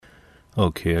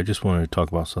Okay, I just wanted to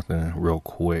talk about something real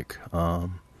quick.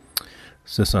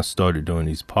 Since I started doing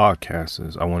these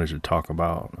podcasts, I wanted to talk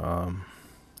about,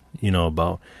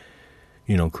 about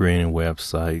creating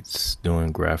websites,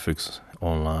 doing graphics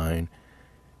online,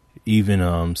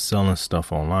 even selling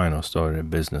stuff online or starting a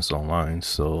business online.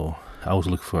 So I was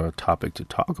looking for a topic to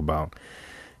talk about,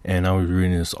 and I was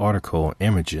reading this article on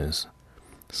images.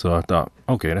 So I thought,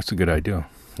 okay, that's a good idea.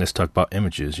 Let's talk about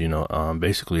images.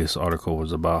 Basically, this article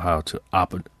was about how to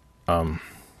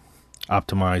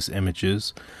optimize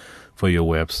images for your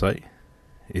website.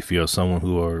 If you're someone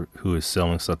who is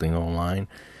selling something online,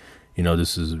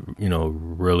 this is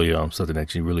really something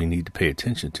that you really need to pay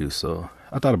attention to. So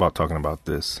I thought about talking about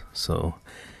this. So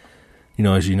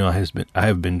as you know, I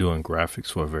have been doing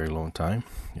graphics for a very long time,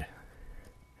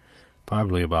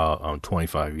 probably about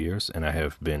 25 years, and I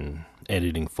have been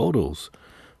editing photos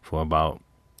for about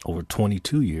over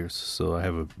 22 years. So I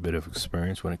have a bit of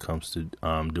experience when it comes to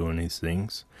doing these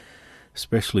things,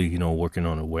 especially working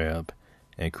on the web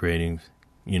and creating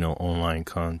online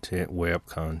content, web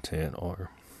content, or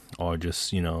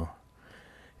just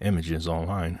images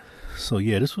online. So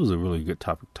yeah, this was a really good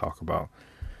topic to talk about,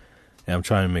 and I'm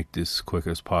trying to make this quick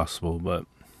as possible. But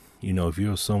if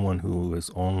you're someone who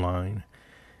is online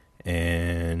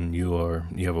and you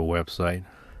have a website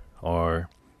or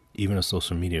even a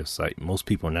social media site. Most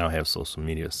people now have social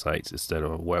media sites instead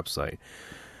of a website.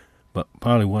 But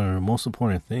probably one of the most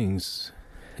important things,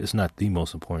 it's not the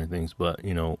most important things, but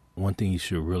one thing you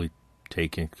should really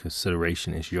take in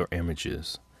consideration is your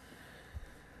images.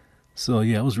 So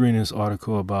yeah, I was reading this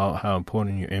article about how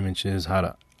important your image is, how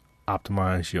to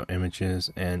optimize your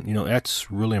images, and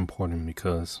that's really important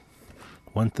because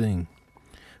one thing,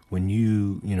 when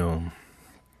you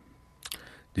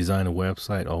design a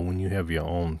website or when you have your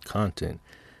own content,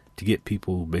 to get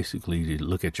people basically to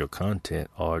look at your content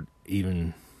or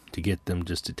even to get them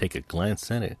just to take a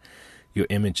glance at it, your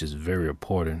image is very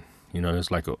important.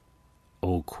 There's like a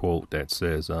old quote that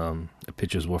says, a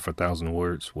picture's worth 1,000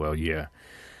 words. Well, yeah,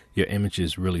 your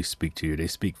images really speak to you. They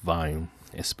speak volume,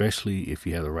 especially if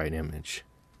you have the right image.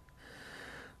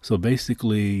 So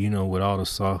basically, with all the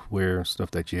software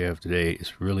stuff that you have today,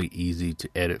 it's really easy to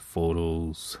edit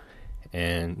photos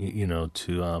and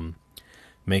to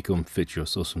make them fit your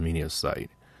social media site.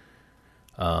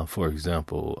 For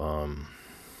example,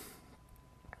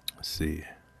 let's see,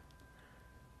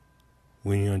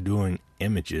 when you're doing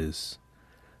images,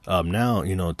 now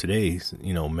today's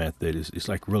method is, it's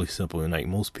like really simple, and like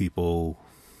most people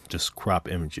just crop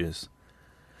images.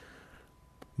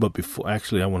 But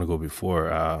I want to go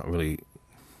before I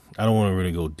don't want to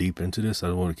really go deep into this.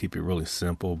 I want to keep it really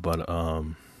simple, but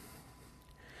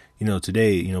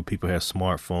today, people have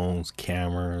smartphones,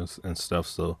 cameras, and stuff.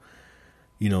 So,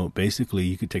 basically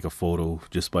you could take a photo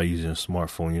just by using a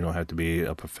smartphone. You don't have to be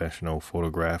a professional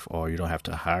photographer, or you don't have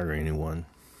to hire anyone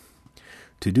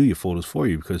to do your photos for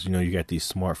you, because, you got these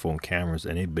smartphone cameras,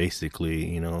 and they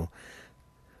basically,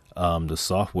 the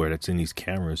software that's in these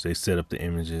cameras, they set up the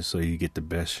images so you get the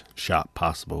best shot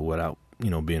possible without,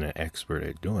 being an expert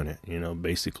at doing it.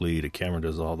 Basically the camera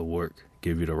does all the work,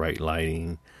 give you the right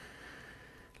lighting,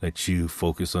 let you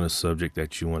focus on the subject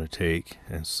that you want to take,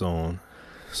 and so on.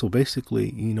 So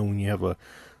basically, when you have a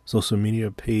social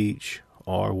media page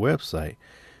or website,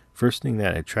 first thing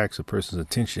that attracts a person's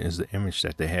attention is the image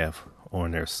that they have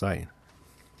on their site,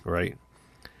 right?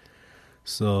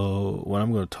 So what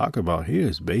I'm going to talk about here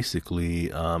is basically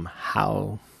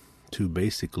how to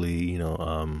basically,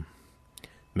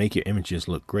 make your images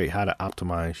look great, how to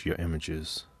optimize your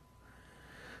images.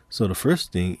 So the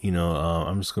first thing,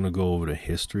 I'm just going to go over the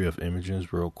history of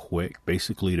images real quick.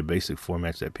 Basically, the basic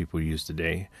formats that people use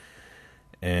today.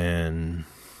 And,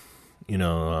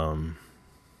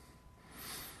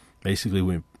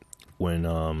 basically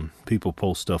when people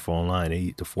post stuff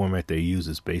online, the format they use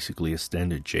is basically a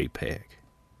standard JPEG.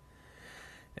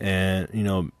 And,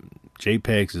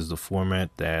 JPEGs is the format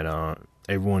that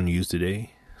everyone uses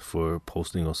today for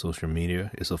posting on social media.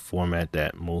 It's a format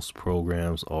that most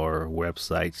programs or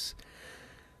websites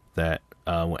that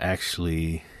will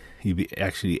actually, you'll be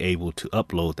actually able to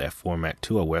upload that format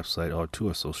to a website or to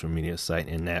a social media site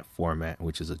in that format,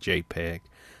 which is a JPEG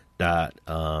dot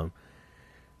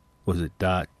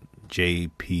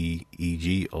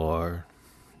JPEG or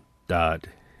dot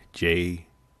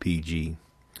JPG.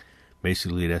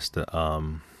 Basically, that's the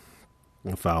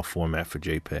file format for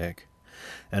JPEG.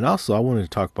 And also, I wanted to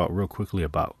talk about real quickly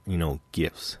about,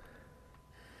 GIFs.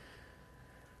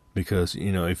 Because,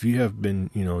 if you have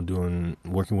been,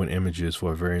 working with images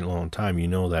for a very long time, you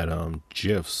know that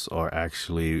GIFs are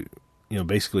actually,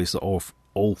 basically it's an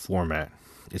old format.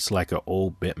 It's like an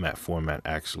old bitmap format,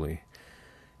 actually.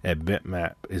 A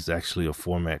bitmap is actually a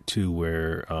format too,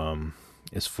 where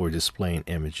it's for displaying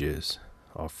images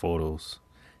or photos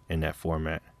in that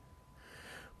format.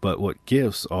 But what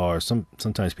GIFs are,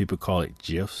 sometimes people call it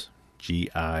GIFs.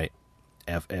 GIFF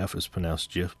is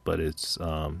pronounced GIF, but it's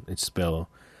spelled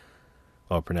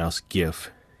or pronounced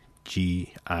GIF.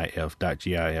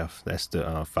 GIF.gif. That's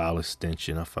the file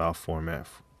extension, a file format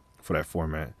for that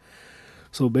format.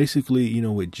 So basically,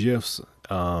 with GIFs,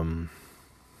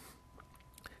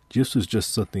 GIFs is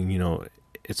just something,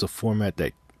 it's a format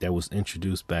that was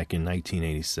introduced back in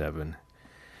 1987.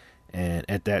 And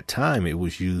at that time, it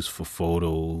was used for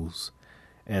photos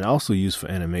and also used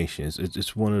for animations.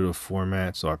 It's one of the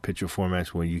formats or picture formats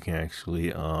where you can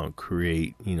actually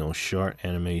create, short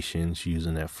animations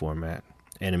using that format.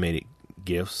 Animated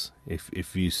GIFs,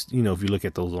 if you look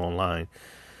at those online.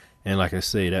 And like I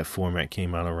say, that format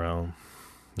came out around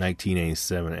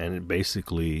 1987, and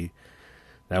basically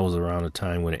that was around the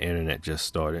time when the internet just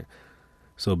started.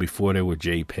 So before there were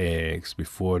JPEGs,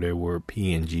 before there were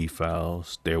PNG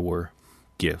files, there were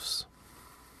GIFs.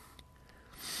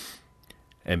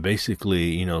 And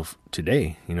basically,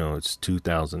 today, it's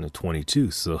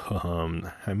 2022. So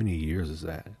how many years is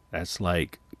that? That's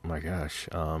like, my gosh,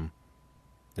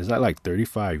 is that like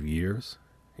 35 years?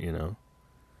 So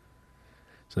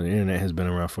the internet has been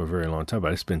around for a very long time,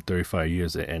 but it's been 35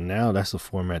 years, and now that's a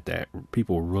format that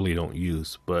people really don't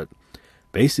use. But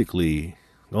basically,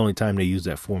 the only time they use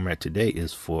that format today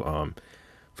is for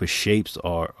shapes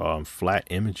or flat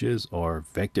images or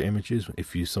vector images.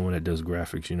 If you're someone that does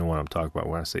graphics, you know what I'm talking about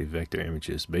when I say vector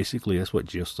images. Basically, that's what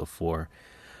GIFs are for.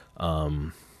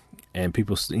 And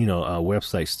people,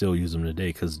 websites still use them today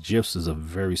because GIFs is a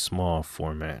very small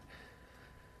format,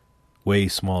 way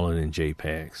smaller than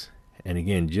JPEGs. And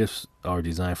again, GIFs are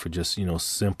designed for just,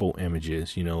 simple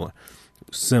images,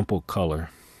 simple color.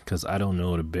 Because I don't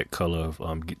know the bit color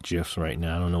of GIFs right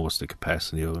now. I don't know what's the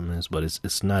capacity of them is, but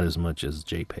it's not as much as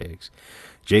JPEGs.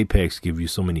 JPEGs give you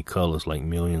so many colors, like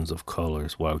millions of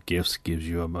colors, while GIFs gives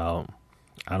you about,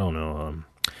 I don't know,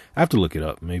 I have to look it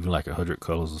up, maybe like 100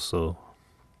 colors or so.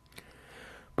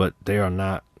 But they are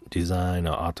not designed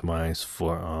or optimized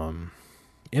for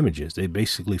images. They're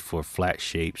basically for flat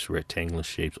shapes, rectangular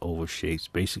shapes, oval shapes,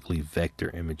 basically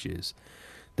vector images.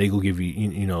 They will give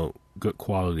you, good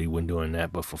quality when doing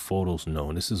that, but for photos, no.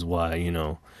 And this is why,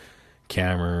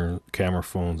 camera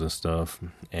phones and stuff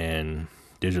and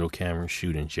digital cameras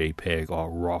shoot in JPEG or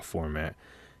RAW format,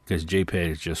 because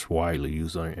JPEG is just widely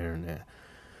used on the internet.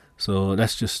 So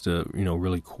that's just a,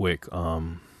 really quick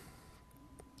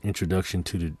introduction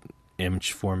to the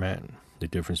image format, the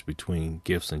difference between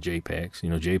GIFs and JPEGs.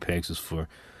 JPEGs is for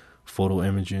photo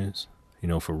images,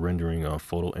 for rendering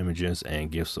photo images, and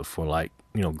GIFs are for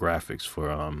graphics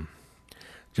for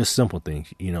just simple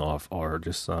things, or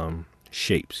just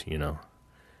shapes,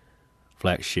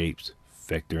 flat shapes,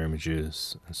 vector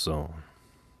images, and so on.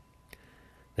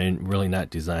 They're really not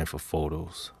designed for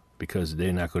photos because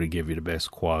they're not going to give you the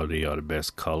best quality or the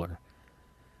best color,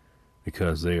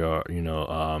 because they are,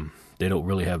 they don't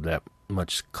really have that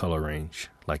much color range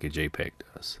like a JPEG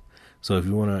does. So if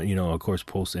you want to, of course,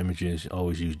 post images,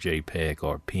 always use JPEG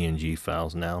or PNG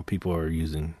files. Now people are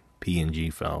using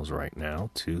PNG files right now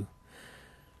too.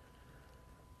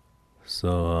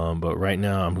 So, but right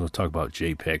now I'm going to talk about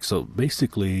JPEG. So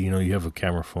basically, you have a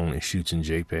camera phone, it shoots in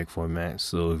JPEG format.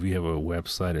 So if you have a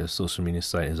website or a social media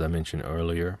site, as I mentioned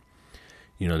earlier,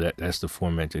 that's the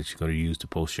format that you're going to use to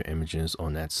post your images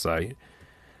on that site.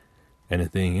 And the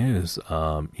thing is,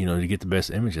 to get the best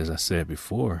image, as I said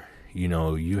before,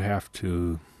 you have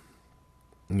to,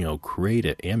 create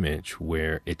an image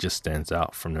where it just stands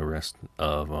out from the rest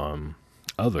of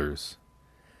others.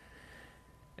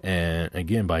 And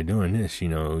again, by doing this,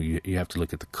 you have to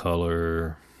look at the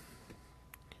color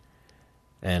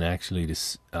and actually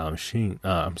this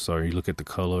you look at the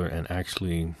color and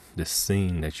actually the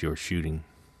scene that you're shooting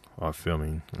or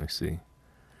filming. Let me see.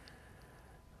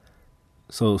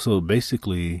 So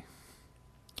basically,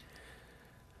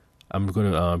 I'm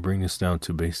going to bring this down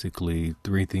to basically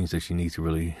 3 things that you need to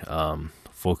really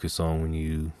focus on when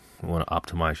you want to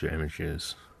optimize your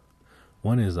images.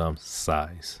 One is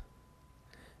size.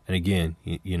 And again,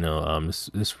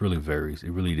 this really varies.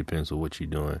 It really depends on what you're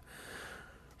doing.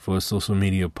 For a social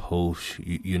media post,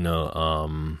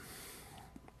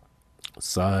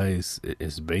 size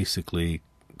is basically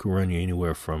can run you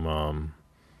anywhere from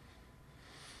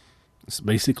it's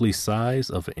basically size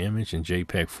of an image in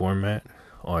JPEG format,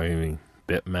 or even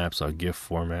bitmaps or GIF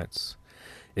formats,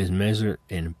 is measured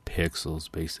in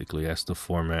pixels. Basically, that's the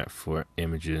format for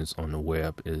images on the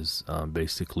web, is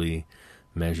basically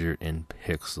measured in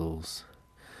pixels.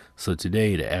 So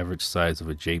today, the average size of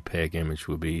a JPEG image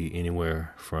would be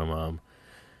anywhere from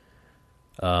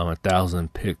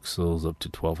 1,000 pixels up to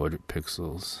 1,200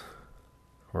 pixels,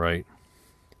 right?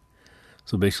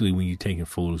 So basically, when you're taking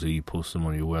photos and you post them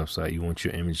on your website, you want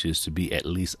your images to be at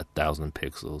least 1,000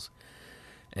 pixels.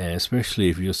 And especially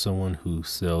if you're someone who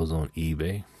sells on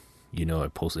eBay,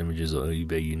 posts images on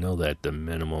eBay, you know that the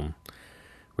minimum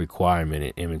requirement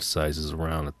in image size is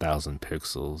around 1,000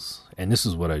 pixels. And this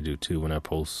is what I do too when I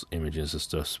post images and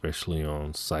stuff, especially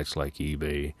on sites like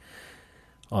eBay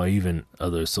or even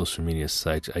other social media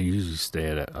sites. I usually stay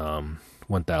at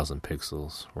 1,000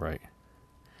 pixels, right?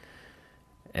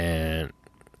 And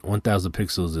 1,000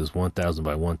 pixels is 1,000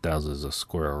 by 1,000 is a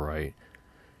square, right?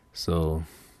 So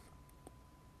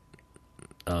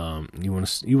you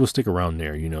will stick around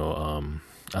there,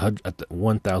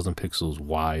 1,000 pixels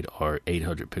wide or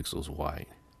 800 pixels wide.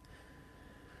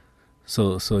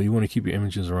 So you want to keep your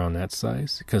images around that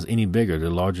size, because any bigger, the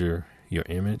larger your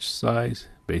image size,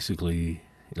 basically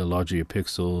the larger your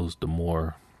pixels, the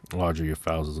more larger your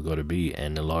files are going to be,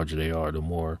 and the larger they are, the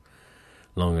more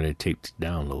longer they take to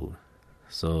download.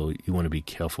 So you want to be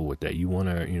careful with that. You want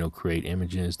to, create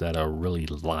images that are really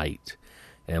light.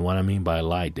 And what I mean by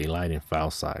light, they light in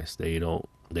file size. They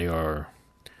are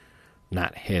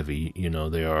not heavy, they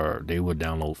will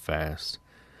download fast.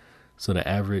 So the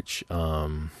average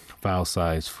file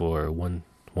size for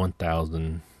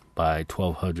 1,000 by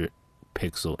 1,200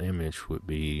 pixel image would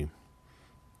be,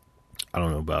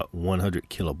 about 100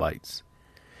 kilobytes.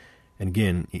 And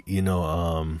again, you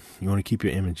want to keep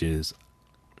your images,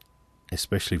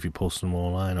 especially if you post them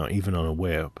online or even on the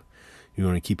web, you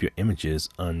want to keep your images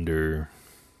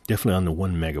definitely under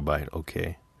 1 megabyte,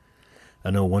 okay? I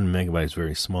know 1 megabyte is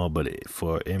very small, but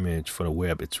for image, for the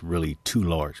web, it's really too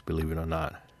large, believe it or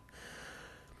not.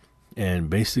 And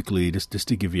basically, just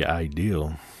to give you an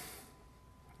idea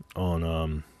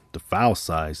on the file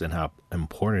size and how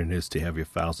important it is to have your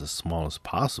files as small as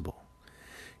possible.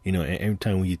 Every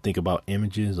time when you think about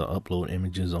images or upload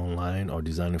images online or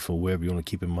designing for web, you want to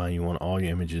keep in mind you want all your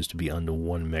images to be under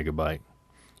 1 megabyte.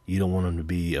 You don't want them to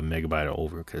be a megabyte or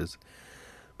over, because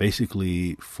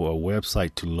basically for a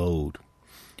website to load,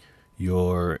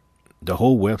 the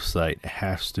whole website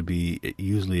has to be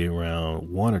usually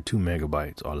around 1 or 2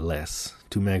 megabytes or less.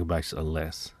 2 megabytes or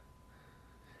less.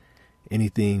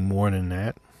 Anything more than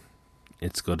that,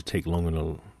 it's going to take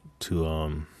longer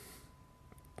to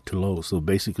load. So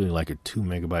basically, like a 2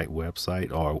 megabyte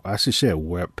website, or I should say a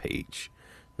web page,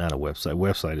 not a website.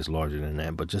 Website is larger than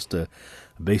that, but just a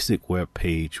basic web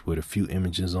page with a few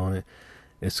images on it.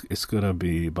 It's going to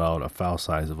be about a file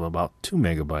size of about 2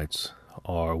 megabytes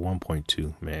or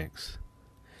 1.2 megs.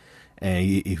 And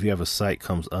if you have a site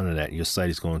comes under that, your site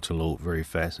is going to load very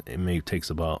fast. It may takes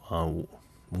about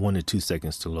 1 to 2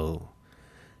 seconds to load,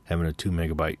 having a 2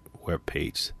 megabyte web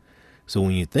page. So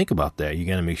when you think about that, you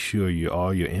got to make sure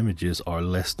all your images are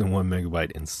less than 1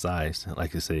 megabyte in size,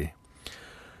 like I say.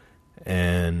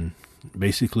 And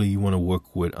basically, you want to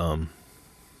work with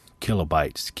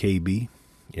kilobytes. KB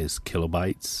is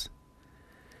kilobytes.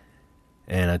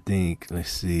 And I think,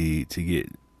 let's see, to get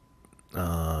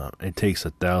it takes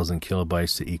 1,000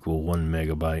 kilobytes to equal 1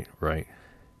 megabyte, right?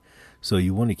 So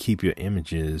you want to keep your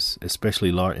images,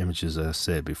 especially large images, as I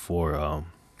said before,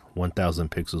 1,000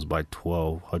 pixels by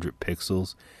 1,200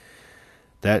 pixels.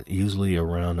 That usually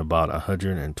around about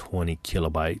 120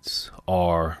 kilobytes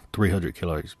or 300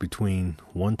 kilobytes, between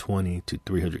 120 to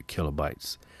 300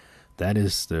 kilobytes. That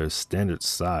is the standard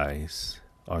size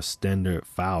or standard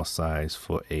file size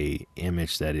for a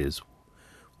image that is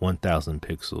 1,000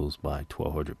 pixels by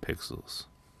 1,200 pixels.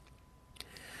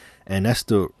 And that's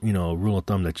the rule of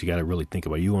thumb that you got to really think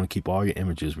about. You want to keep all your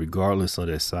images, regardless of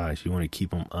their size, you want to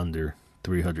keep them under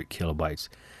 300 kilobytes,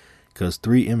 because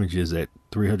 3 images at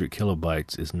 300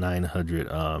 kilobytes is 900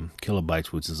 kilobytes,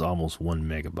 which is almost 1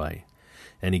 megabyte.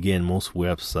 And again, most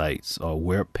websites or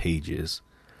web pages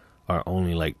are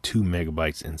only like 2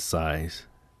 megabytes in size,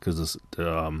 because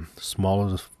the smaller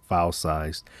the file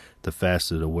size, the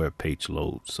faster the web page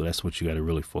loads. So that's what you got to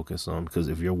really focus on, because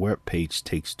if your web page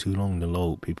takes too long to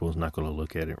load, people is not going to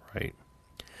look at it, right?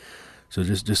 So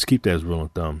just keep that as rule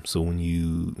of thumb. So when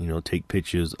you take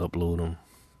pictures, upload them,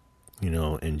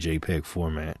 in JPEG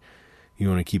format, you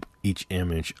want to keep each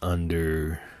image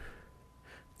under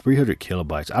 300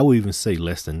 kilobytes. I would even say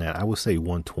less than that. I would say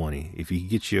 120. If you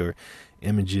get your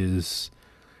images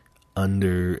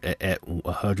under at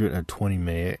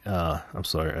 120 at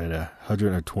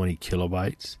 120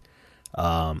 kilobytes,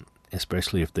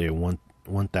 especially if they're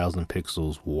 1,000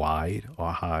 pixels wide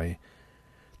or high,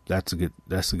 that's a good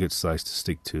size to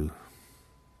stick to.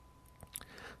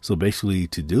 So basically,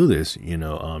 to do this, you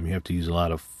have to use a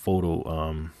lot of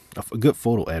a good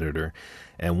photo editor.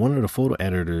 And one of the photo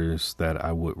editors that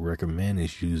I would recommend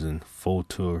is using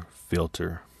Photo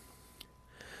Filter.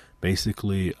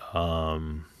 Basically,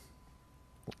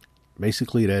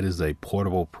 that is a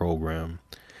portable program.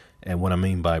 And what I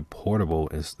mean by portable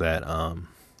is that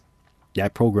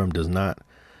that program does not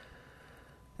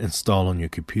install on your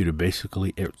computer.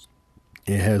 Basically, it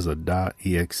has a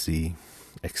 .exe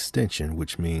extension,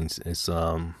 which means it's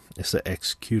an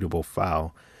executable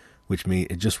file, which means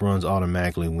it just runs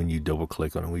automatically when you double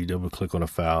click on it. When you double click on a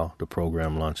file, the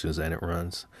program launches and it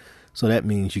runs. So that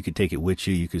means you could take it with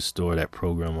you. You could store that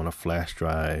program on a flash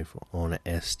drive, on an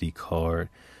SD card,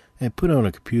 and put it on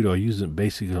a computer, or use it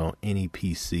basically on any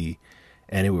PC,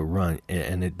 and it would run,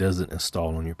 and it doesn't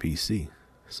install on your PC.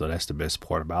 So that's the best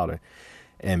part about it.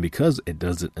 And because it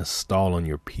doesn't install on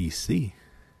your PC,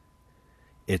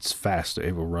 it's faster.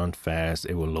 It will run fast,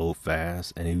 it will load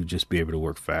fast, and it would just be able to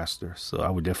work faster. So I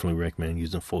would definitely recommend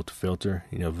using Photo Filter.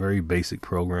 Very basic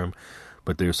program,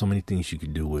 but there are so many things you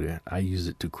can do with it. I use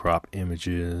it to crop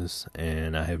images,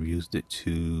 and I have used it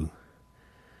to,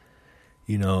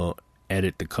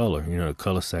 edit the color, the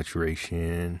color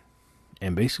saturation,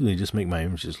 and basically just make my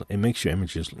images. It makes your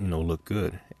images, look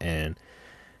good. And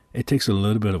it takes a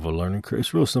little bit of a learning curve.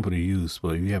 It's real simple to use,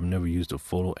 but if you have never used a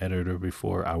photo editor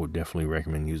before, I would definitely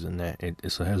recommend using that. It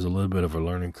has a little bit of a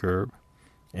learning curve,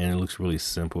 and it looks really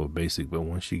simple, basic, but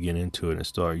once you get into it and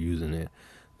start using it,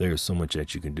 there's so much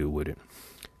that you can do with it.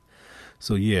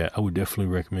 So yeah, I would definitely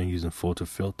recommend using Photo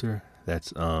Filter.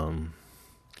 That's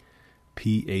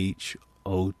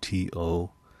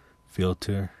PHOTO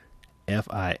filter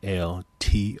FILTRE.com.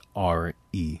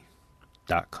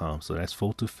 So that's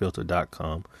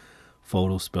photofilter.com.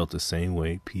 Photo spelled the same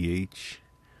way, PHOTO,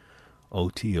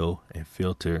 and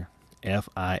filter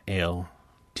FILTRE.com.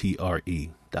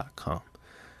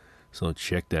 So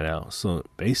check that out. So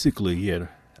basically,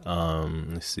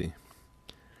 let's see.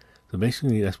 So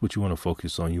basically, that's what you want to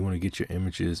focus on. You want to get your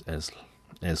images as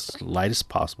light as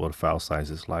possible, the file size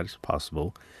as light as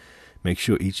possible. Make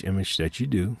sure each image that you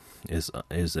do is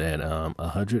at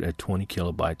 120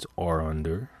 kilobytes or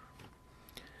under.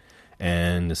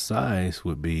 And the size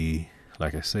would be,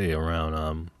 like I say, around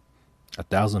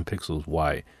 1,000 pixels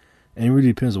wide. And it really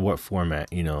depends on what format,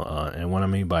 and what I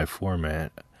mean by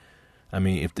format, I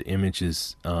mean if the image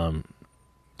is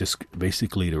just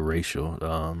basically the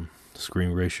ratio,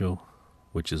 screen ratio,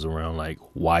 which is around like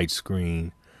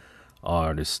widescreen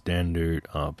or the standard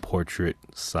portrait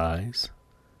size,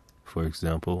 for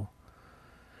example.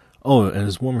 Oh, and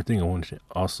there's one more thing I wanted to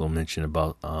also mention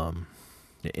about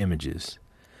the images.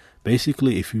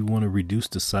 Basically, if you want to reduce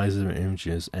the size of the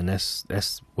images, and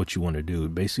that's what you want to do,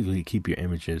 basically keep your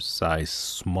images size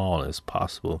small as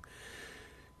possible.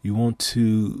 You want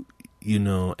to,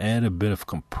 add a bit of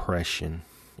compression.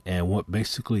 And what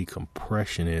basically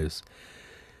compression is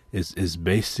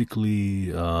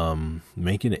basically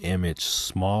making the image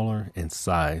smaller in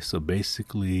size. So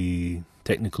basically,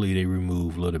 technically, they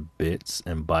remove little bits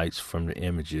and bytes from the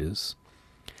images,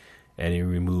 and they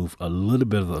remove a little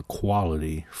bit of the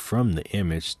quality from the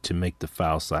image to make the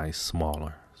file size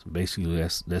smaller. So basically,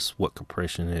 that's what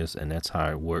compression is, and that's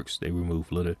how it works. They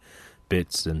remove little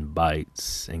bits and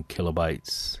bytes and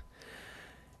kilobytes,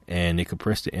 and they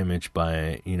compress the image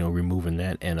by removing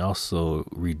that, and also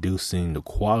reducing the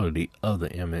quality of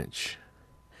the image,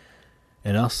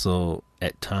 and also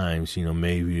at times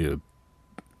maybe a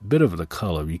bit of the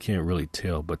color. You can't really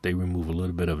tell, but they remove a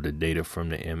little bit of the data from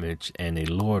the image, and they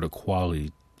lower the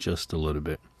quality just a little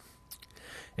bit.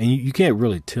 And you can't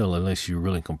really tell unless you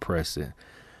really compress it.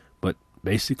 But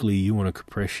basically, you want to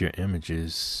compress your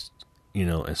images,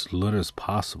 as little as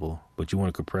possible, but you want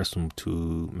to compress them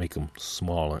to make them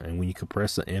smaller. And when you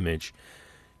compress an image,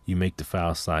 you make the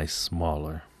file size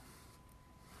smaller.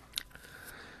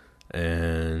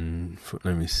 And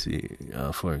let me see,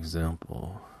 for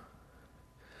example,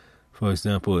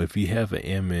 if you have an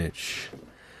image,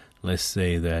 let's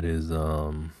say that is,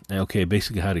 okay,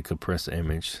 basically how to compress an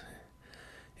image.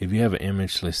 If you have an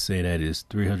image, let's say that is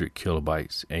 300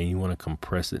 kilobytes, and you want to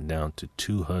compress it down to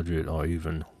 200 or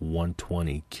even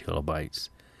 120 kilobytes.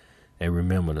 And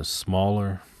remember, the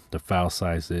smaller the file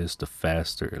size is, the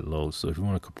faster it loads. So if you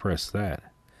want to compress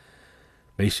that,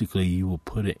 basically you will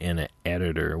put it in an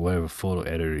editor, whatever photo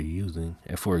editor you're using.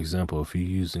 And for example, if you're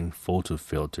using Photo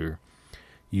Filter,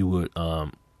 you would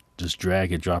just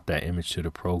drag and drop that image to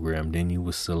the program. Then you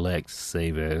would select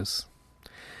Save As.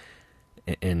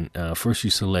 And first you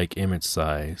select image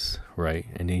size, right?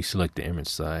 And then you select the image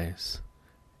size.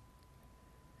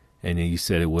 And then you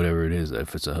set it whatever it is.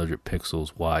 If it's 100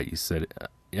 pixels wide, you set it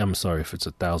I'm sorry, if it's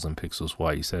 1,000 pixels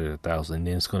wide, you set it 1,000,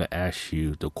 then it's going to ask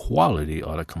you the quality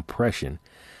or the compression.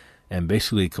 And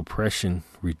basically, compression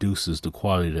reduces the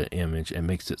quality of the image and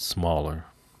makes it smaller.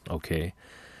 Okay.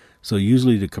 So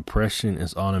usually the compression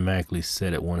is automatically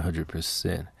set at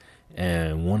 100%.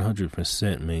 And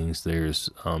 100% means there's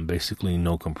basically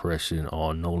no compression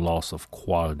or no loss of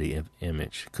quality of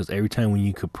image. Because every time when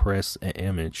you compress an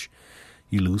image,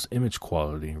 you lose image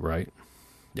quality, right?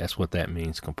 That's what that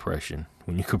means, compression.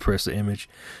 When you compress the image,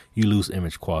 you lose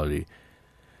image quality.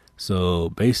 So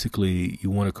basically, you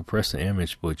want to compress the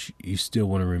image, but you still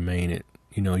want to remain it.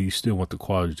 You still want the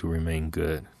quality to remain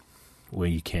good, where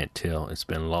you can't tell it's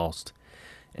been lost.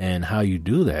 And how you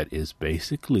do that is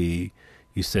basically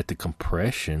you set the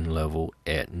compression level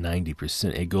at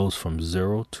 90%. It goes from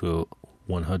 0 to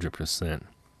 100%.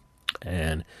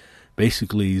 And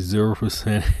basically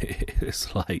 0%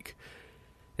 is like,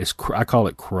 I call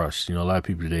it crushed. A lot of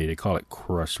people today, they call it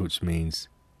crushed, which means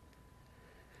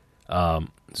 0%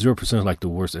 is like the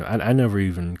worst. I never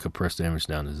even compress the image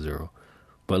down to 0.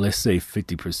 But let's say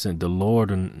 50%. The lower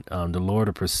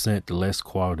the percent, the less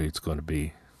quality it's going to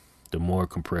be. The more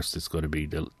compressed it's going to be.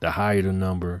 The higher the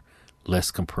number,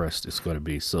 less compressed it's going to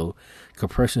be. So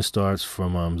compression starts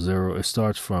from 0. It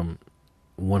starts from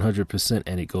 100%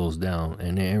 and it goes down.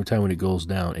 And then every time when it goes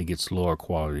down, it gets lower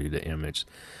quality, the image.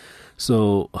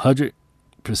 So 100%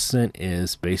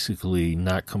 is basically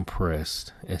not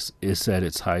compressed. It's at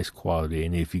its highest quality.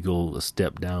 And if you go a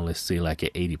step down, let's say like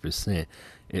at 80%,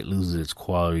 it loses its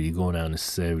quality. You go down to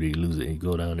 70, you lose it. You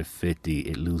go down to 50,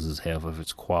 it loses half of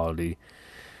its quality.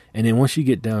 And then once you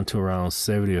get down to around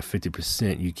 70 or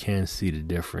 50%, you can see the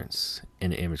difference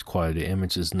in the image quality. The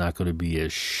image is not going to be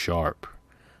as sharp.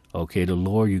 Okay, the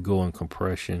lower you go in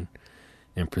compression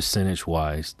and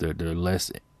percentage-wise, the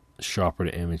less sharper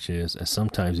the image is, and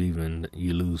sometimes even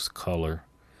you lose color.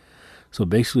 So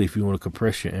basically, if you want to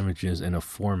compress your images in a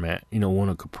format,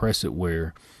 want to compress it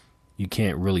where you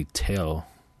can't really tell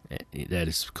that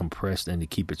it's compressed, and to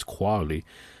keep its quality,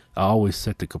 I always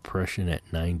set the compression at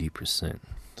 90%.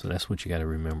 So that's what you got to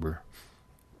remember.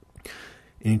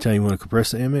 Anytime you want to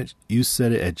compress an image, you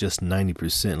set it at just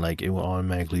 90%. Like, it will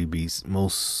automatically be,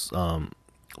 most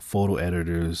photo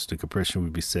editors, the compression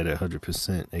would be set at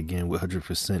 100%. Again, with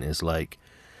 100% is like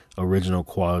original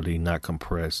quality, not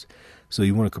compressed. So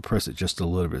you want to compress it just a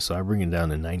little bit. So I bring it down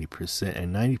to 90%,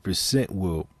 and 90%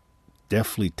 will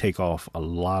definitely take off a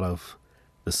lot of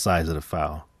the size of the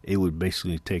file. It would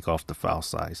basically take off the file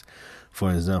size.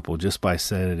 For example, just by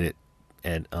setting it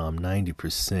at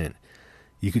 90%,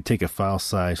 you could take a file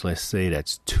size, let's say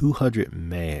that's 200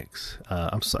 megs.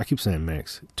 I keep saying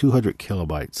megs, 200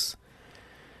 kilobytes.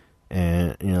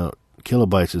 And,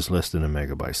 kilobytes is less than a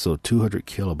megabyte. So 200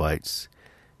 kilobytes.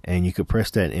 And you compress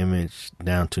that image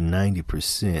down to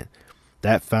 90%.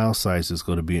 That file size is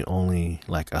going to be only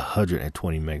like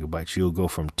 120 megabytes. You'll go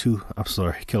from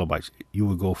kilobytes. You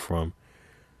will go from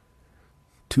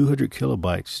 200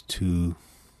 kilobytes to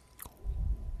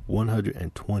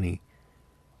 120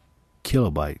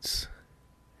 kilobytes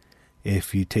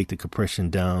if you take the compression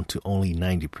down to only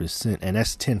 90%, and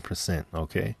that's 10%.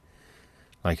 Okay,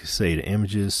 like I say, the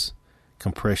images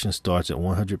compression starts at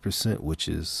 100%, which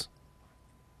is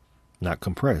not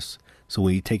compressed. So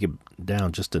when you take it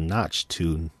down just a notch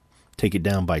to take it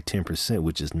down by 10%,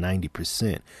 which is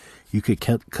 90%, you could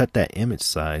cut that image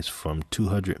size from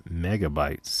 200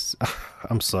 megabytes.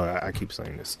 I'm sorry, I keep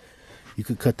saying this. You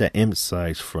could cut that image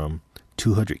size from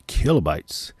 200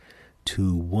 kilobytes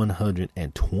to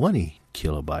 120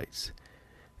 kilobytes.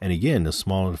 And again, the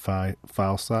smaller the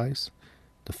file size,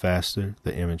 the faster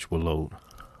the image will load.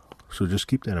 So just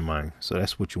keep that in mind. So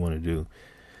that's what you want to do.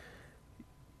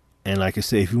 And like I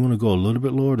say, if you want to go a little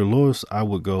bit lower, the lowest I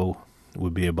would go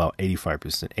would be about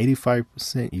 85%.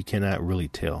 85% you cannot really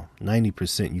tell.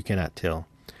 90% you cannot tell.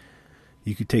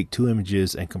 You could take two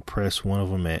images and compress one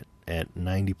of them at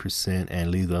 90%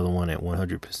 and leave the other one at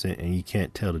 100%, and you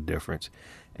can't tell the difference.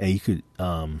 And you could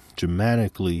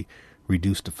dramatically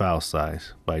reduce the file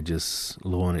size by just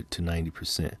lowering it to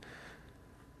 90%.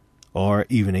 Or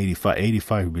even 85.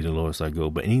 85 would be the lowest I go.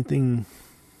 But anything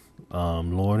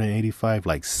lower than 85,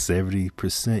 like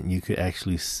 70%, you could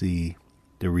actually see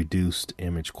the reduced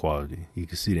image quality. You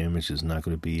can see the image is not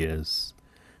going to be as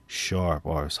sharp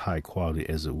or as high quality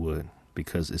as it would,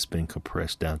 because it's been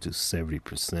compressed down to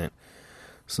 70%.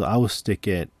 So I would stick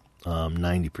at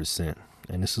 90%.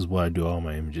 And this is what I do all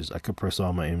my images. I compress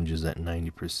all my images at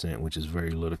 90%, which is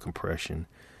very little compression.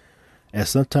 And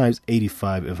sometimes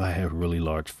 85 if I have really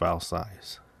large file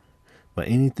size. But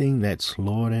anything that's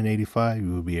lower than 85,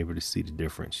 you will be able to see the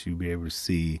difference. You'll be able to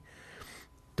see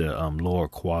the lower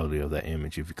quality of that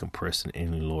image if you compress it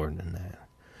any lower than that.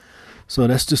 So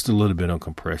that's just a little bit on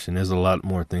compression. There's a lot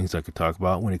more things I could talk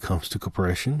about when it comes to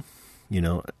compression.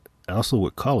 Also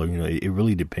with color, it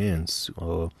really depends.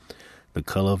 The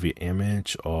color of your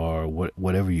image or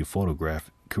whatever you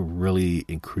photograph could really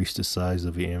increase the size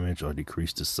of your image or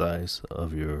decrease the size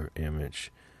of your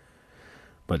image.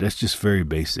 But that's just very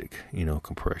basic,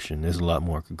 compression. There's a lot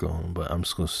more could go on, but I'm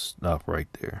just going to stop right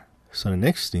there. So the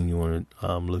next thing you want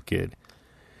to look at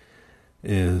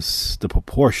is the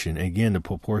proportion. Again, the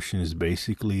proportion is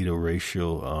basically the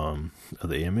ratio of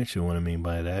the image. And what I mean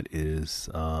by that is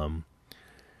the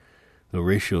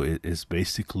ratio is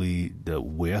basically the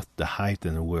width, the height,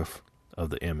 and the width of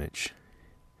the image.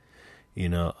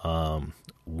 One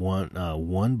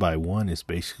by one is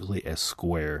basically a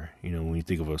square. When you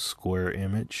think of a square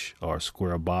image or a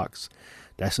square box,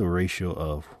 that's a ratio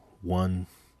of 1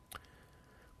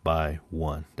 by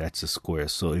 1. That's a square.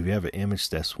 So if you have an image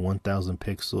that's 1,000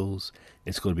 pixels,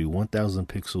 it's going to be 1,000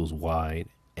 pixels wide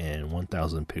and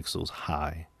 1,000 pixels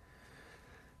high.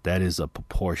 That is a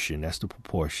proportion. That's the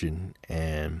proportion,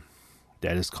 and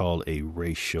that is called a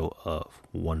ratio of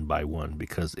 1 by 1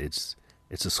 because it's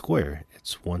a square.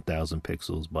 It's 1,000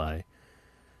 pixels by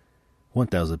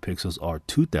 1,000 pixels or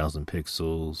 2,000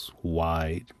 pixels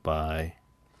wide by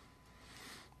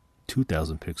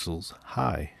 2,000 pixels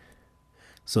high.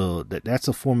 So that's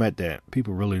a format that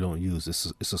people really don't use.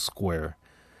 It's a square.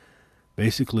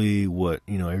 Basically, what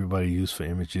everybody uses for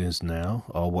images now,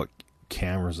 or what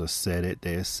cameras are set at,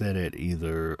 they're set at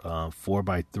either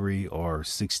 4:3 or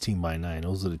 16:9.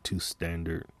 Those are the two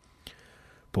standard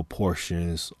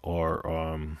proportions or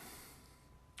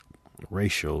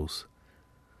ratios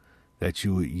that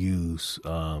you would use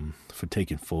for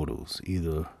taking photos.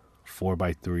 Either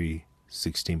 4:3,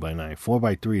 16:9.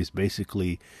 4:3 is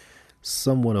basically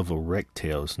somewhat of a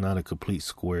rectangle. It's not a complete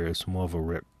square. It's more of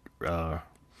a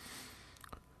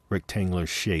rectangular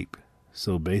shape.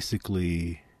 So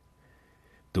basically,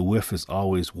 the width is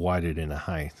always wider than the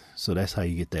height. So that's how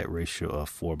you get that ratio of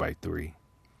 4:3.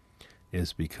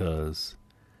 Is because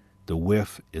the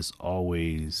width is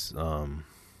always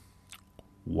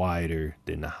wider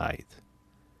than the height.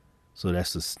 So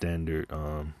that's the standard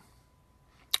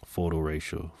photo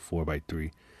ratio,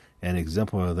 4:3. An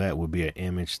example of that would be an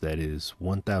image that is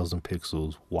 1,000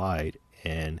 pixels wide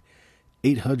and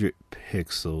 800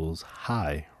 pixels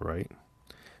high, right?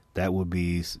 That would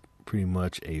be pretty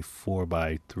much a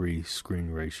 4:3 screen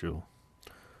ratio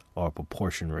or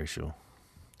proportion ratio,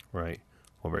 right?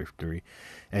 4:3.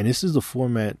 And this is the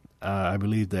format I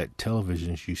believe that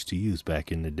televisions used to use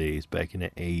back in the days, back in the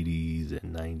 80s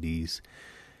and 90s.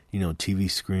 TV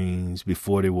screens,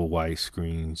 before they were wide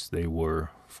screens, they were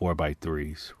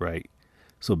 4:3s, right?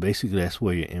 So basically, that's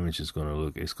where your image is going to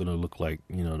look. It's going to look like,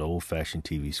 the old-fashioned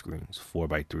TV screens,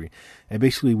 4:3. And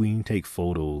basically, when you take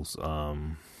photos, a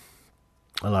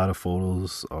lot of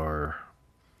photos are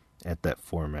at that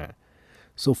format.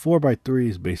 So 4:3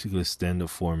 is basically a standard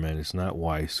format. It's not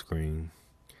widescreen.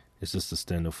 It's just a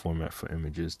standard format for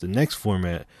images. The next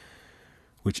format,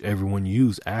 which everyone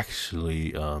use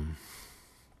actually,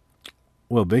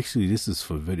 basically this is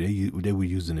for video. They were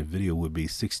using a video would be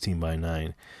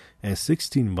 16:9, and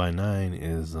 16:9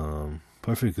 is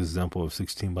perfect example of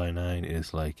 16:9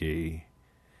 is like a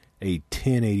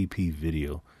 1080p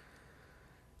video.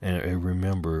 And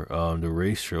remember, the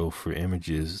ratio for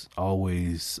images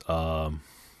always the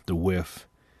width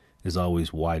is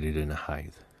always wider than the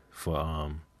height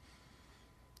for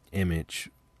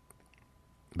image.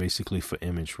 Basically, for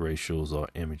image ratios or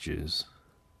images.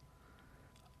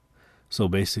 So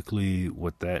basically,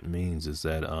 what that means is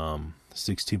that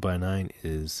 16:9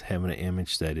 is having an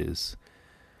image that is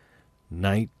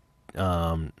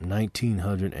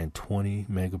 1920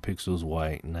 megapixels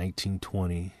wide,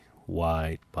 1920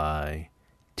 wide by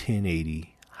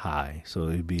 1080 high. So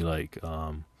it'd be like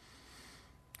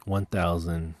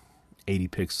 1080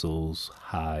 pixels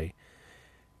high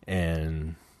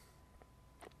and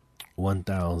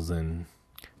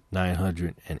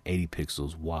 1980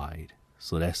 pixels wide.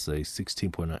 So that's a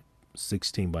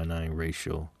 16:9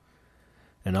 ratio.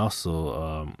 And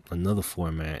also another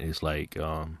format is like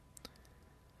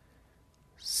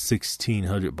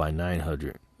 1600 by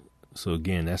 900. So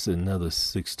again, that's another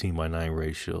 16:9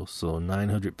 ratio. So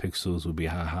 900 pixels would be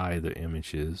how high the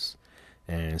image is,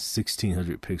 and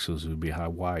 1600 pixels would be how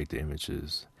wide the image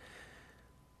is.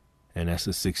 And that's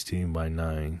a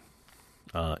 16:9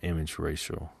 image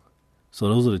ratio. So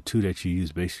those are the two that you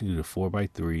use, basically the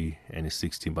 4:3 and the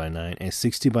 16:9. And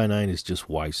 16:9 is just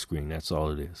widescreen. That's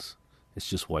all it is. It's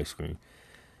just widescreen.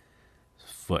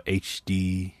 For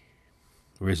HD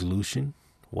resolution,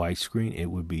 widescreen, it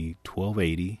would be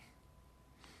 1280,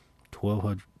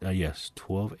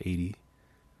 1280,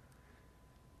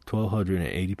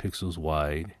 1280 pixels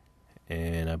wide,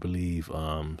 and I believe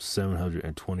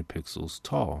 720 pixels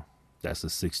tall. That's a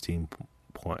 16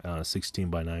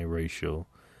 by 9 ratio,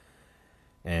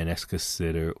 and that's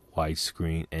considered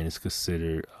widescreen, and it's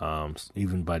considered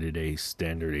even by today's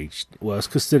standard HD. Well, it's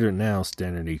considered now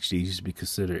standard HD. It used to be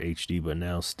considered HD, but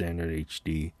now standard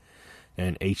HD.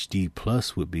 And HD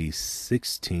plus would be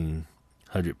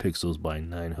 1600 pixels by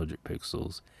 900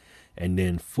 pixels. And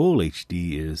then full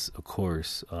HD is, of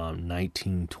course,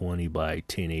 1920 by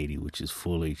 1080, which is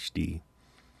full HD.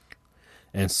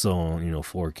 And so on,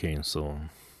 4K and so on.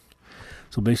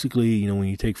 So basically, when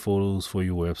you take photos for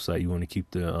your website, you want to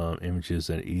keep the images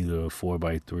at either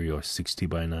 4:3 or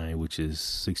 60:9, which is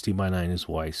 60:9 is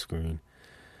widescreen.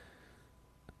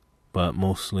 But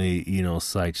mostly,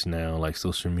 sites now, like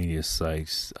social media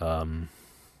sites,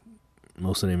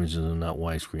 most of the images are not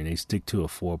widescreen. They stick to a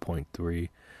 4.3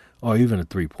 or even a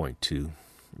 3.2.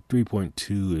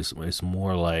 3.2 is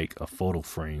more like a photo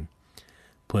frame,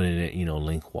 putting it,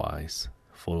 lengthwise,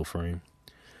 photo frame.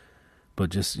 But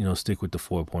just, stick with the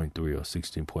 4.3 or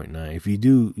 16.9. If you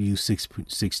do use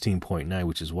 16.9,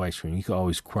 which is widescreen, you can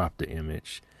always crop the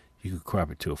image. You could crop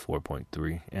it to a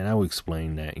 4.3, and I will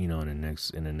explain that, in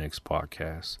the next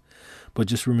podcast. But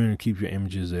just remember to keep your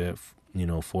images at,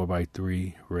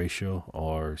 4:3 ratio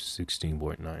or 16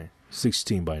 by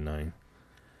 9.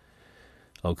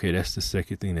 Okay, that's the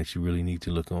second thing that you really need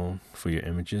to look on for your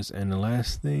images. And the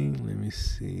last thing, let me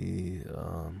see.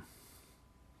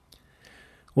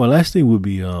 Last thing would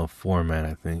be format,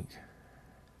 I think.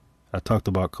 I talked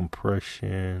about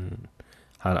compression,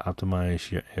 how to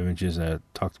optimize your images. I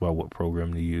talked about what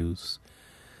program to use.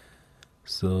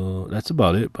 So that's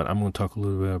about it. But I'm going to talk a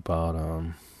little bit about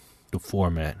the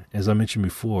format. As I mentioned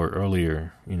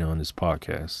earlier, in this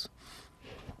podcast.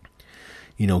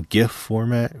 GIF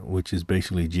format, which is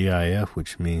basically GIF,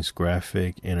 which means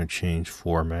graphic interchange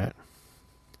format.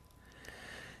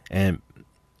 And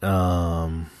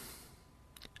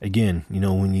again,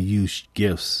 when you use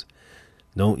GIFs,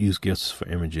 don't use GIFs for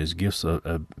images. GIFs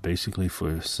are basically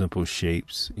for simple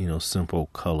shapes, simple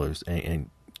colors. And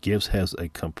GIFs has a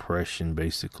compression,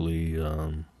 basically.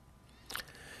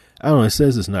 I don't know, it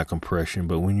says it's not compression,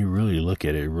 but when you really look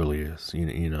at it, it really is.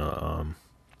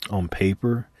 On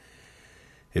paper,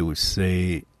 it would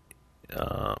say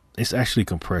it's actually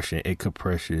compression. It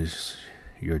compresses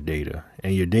your data.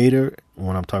 And your data,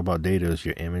 when I'm talking about data, is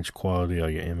your image quality or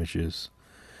your images.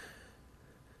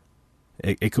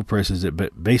 It compresses it,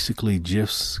 but basically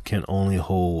GIFs can only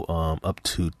hold up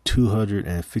to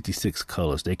 256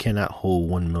 colors. They cannot hold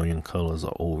 1 million colors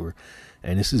or over.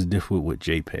 And this is different with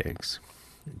JPEGs.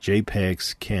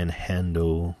 JPEGs can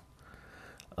handle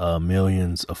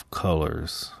millions of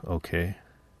colors, okay?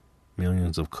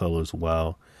 Millions of colors,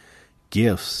 while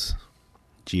GIFs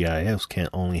can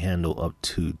only handle up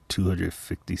to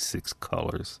 256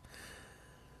 colors.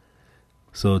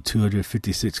 So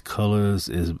 256 colors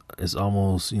is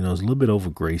almost, it's a little bit over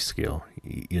grayscale.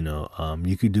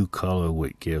 You could do color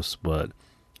with GIFs, but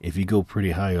if you go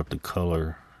pretty high up the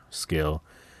color scale,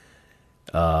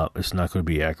 it's not going to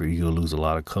be accurate. You're going to lose a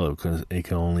lot of color because it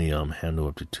can only handle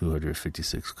up to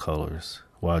 256 colors,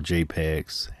 while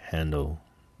JPEGs handle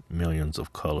millions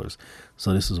of colors.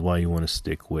 So this is why you want to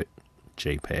stick with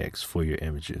JPEGs for your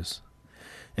images.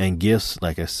 And GIFs,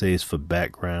 like I say, is for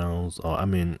backgrounds, or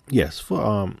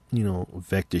for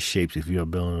vector shapes. If you're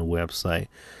building a website,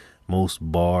 most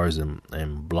bars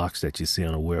and blocks that you see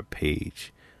on a web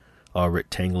page are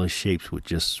rectangular shapes with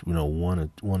just one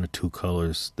or two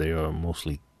colors. They are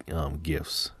mostly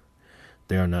GIFs.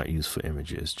 They are not used for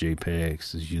images.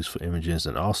 JPEGs is used for images,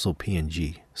 and also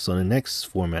PNG. So the next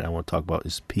format I want to talk about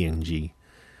is PNG.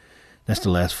 That's the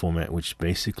last format, which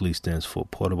basically stands for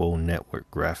Portable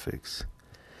Network Graphics.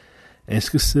 And it's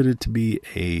considered to be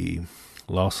a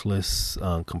lossless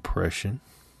compression.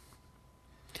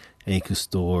 And you can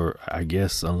store, I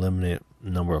guess, unlimited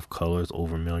number of colors,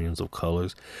 over millions of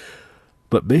colors.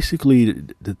 But basically,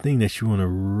 the thing that you want to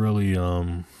really...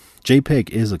 JPEG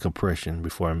is a compression.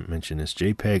 Before I mention this,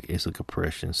 JPEG is a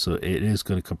compression. So it is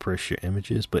going to compress your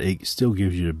images, but it still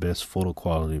gives you the best photo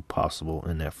quality possible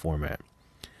in that format.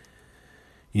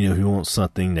 If you want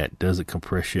something that doesn't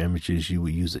compress your images, you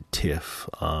would use a TIFF,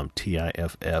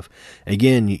 TIFF.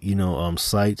 Again,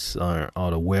 sites or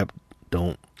the web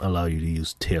don't allow you to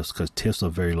use TIFFs because TIFFs are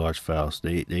very large files.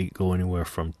 They go anywhere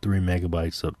from 3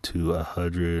 megabytes up to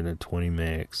 120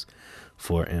 megs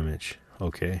for an image.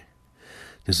 Okay,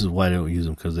 this is why they don't use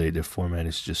them, because their format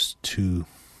is just too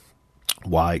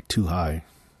wide, too high.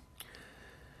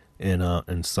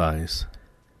 in size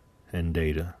and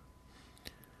data.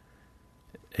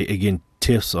 Again,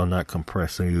 TIFFs are not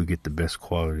compressed, so you'll get the best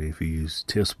quality if you use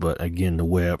TIFFs. But again, the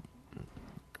web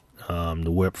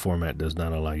format does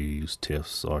not allow you to use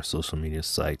TIFFs, or social media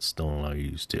sites don't allow you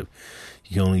to use TIFF.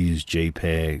 You can only use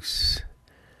JPEGs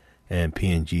and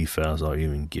PNG files, or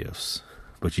even GIFs.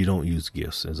 But you don't use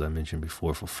GIFs, as I mentioned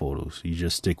before, for photos. You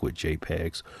just stick with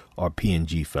JPEGs or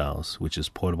PNG files, which is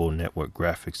portable network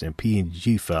graphics. And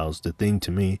PNG files, the thing to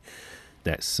me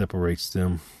that separates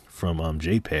them from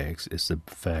JPEGs is the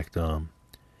fact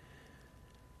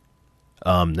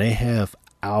they have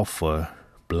alpha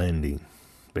blending,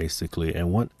 basically.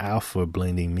 And what alpha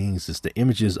blending means is the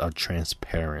images are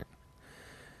transparent.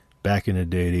 Back in the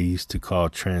day, they used to call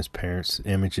transparent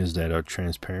images that are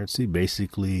transparency.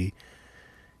 Basically,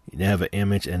 they have an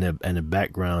image and the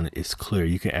background is clear.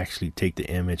 You can actually take the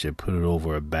image and put it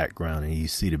over a background and you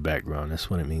see the background. That's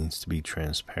what it means to be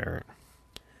transparent.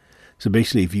 So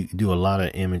basically, if you do a lot of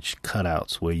image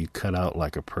cutouts where you cut out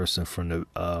like a person from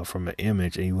an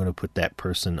image and you want to put that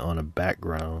person on a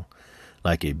background,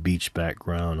 like a beach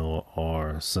background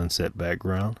or sunset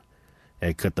background,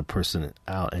 and cut the person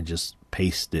out and just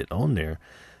paste it on there,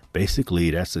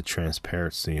 basically that's a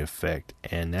transparency effect,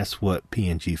 and that's what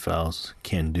PNG files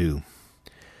can do.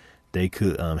 They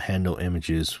could handle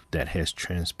images that has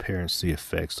transparency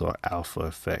effects or alpha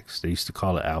effects. They used to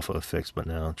call it alpha effects, but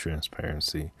now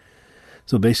transparency.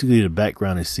 So basically the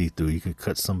background is see-through. You could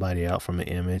cut somebody out from an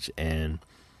image and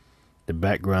the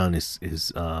background is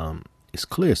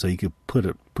clear, so you could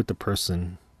put the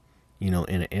person, in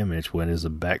an image where there's a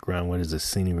background, where there's a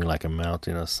scenery like a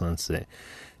mountain or sunset,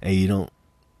 and you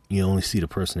only see the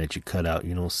person that you cut out.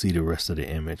 You don't see the rest of the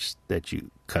image that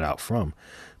you cut out from.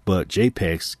 But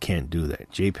JPEGs can't do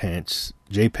that.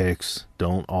 JPEGs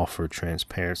don't offer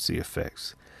transparency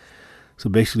effects. So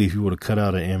basically, if you were to cut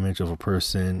out an image of a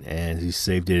person and you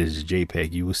saved it as a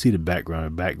JPEG, you would see the background.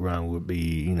 The background would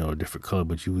be, a different color,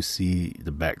 but you would see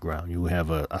the background. You would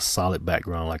have a solid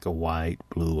background like a white,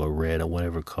 blue, or red, or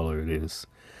whatever color it is.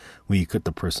 When you cut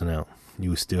the person out,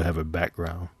 you would still have a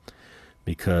background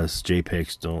because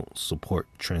JPEGs don't support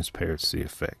transparency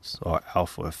effects or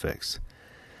alpha effects.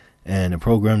 And the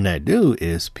program that do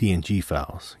is PNG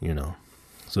files,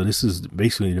 So this is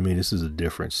basically, to me, this is a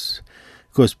difference.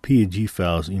 Of course, PNG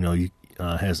files,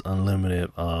 has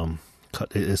unlimited,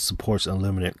 it supports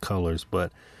unlimited colors,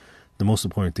 but the most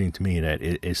important thing to me is that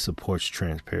it supports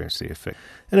transparency effect.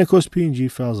 And of course, PNG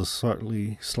files are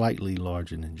slightly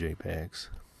larger than JPEGs,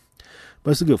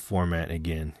 but it's a good format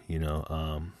again,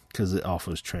 because it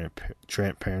offers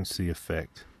transparency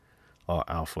effect or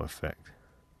alpha effect.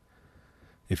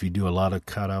 If you do a lot of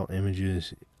cutout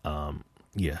images,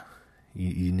 you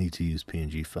need to use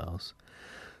PNG files.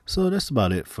 So that's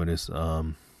about it for this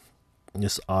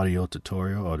audio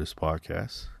tutorial or this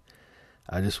podcast.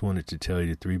 I just wanted to tell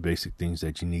you the 3 basic things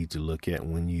that you need to look at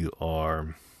when you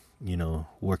are,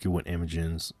 working with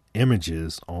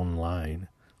images online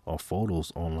or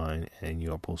photos online, and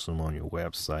you are posting them on your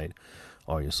website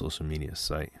or your social media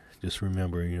site. Just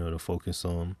remember, to focus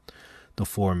on the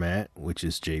format, which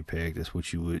is JPEG. That's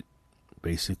what you would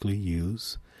basically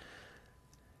use.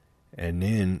 And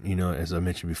then, as I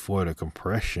mentioned before, the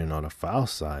compression or the file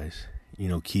size,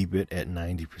 keep it at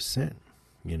 90%.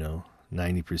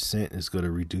 90% is going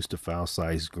to reduce the file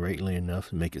size greatly enough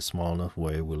to make it small enough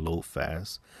where it will load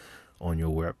fast on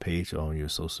your web page or on your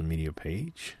social media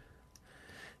page.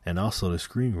 And also the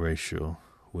screen ratio,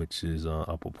 which is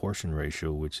a proportion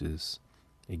ratio, which is,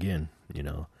 again,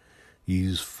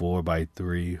 use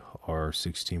 4:3 or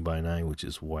 16:9, which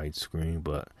is widescreen.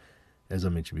 But as I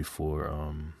mentioned before,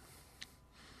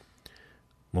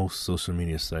 most social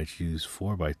media sites use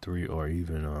 4:3 or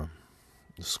even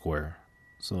square.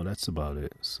 So that's about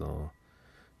it. So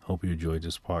hope you enjoyed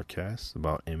this podcast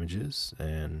about images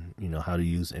and, how to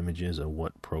use images and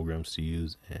what programs to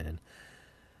use and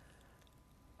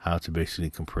how to basically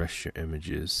compress your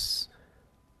images.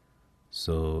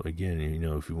 So again,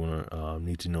 if you want to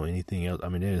need to know anything else,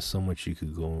 there's so much you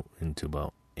could go into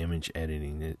about image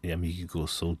editing. You could go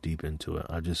so deep into it.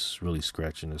 I'm just really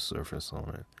scratching the surface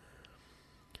on it.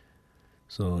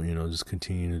 So, just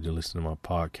continue to listen to my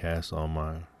podcast, on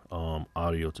my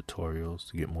audio tutorials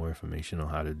to get more information on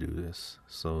how to do this.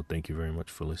 So thank you very much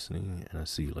for listening, and I'll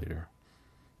see you later.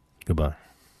 Goodbye.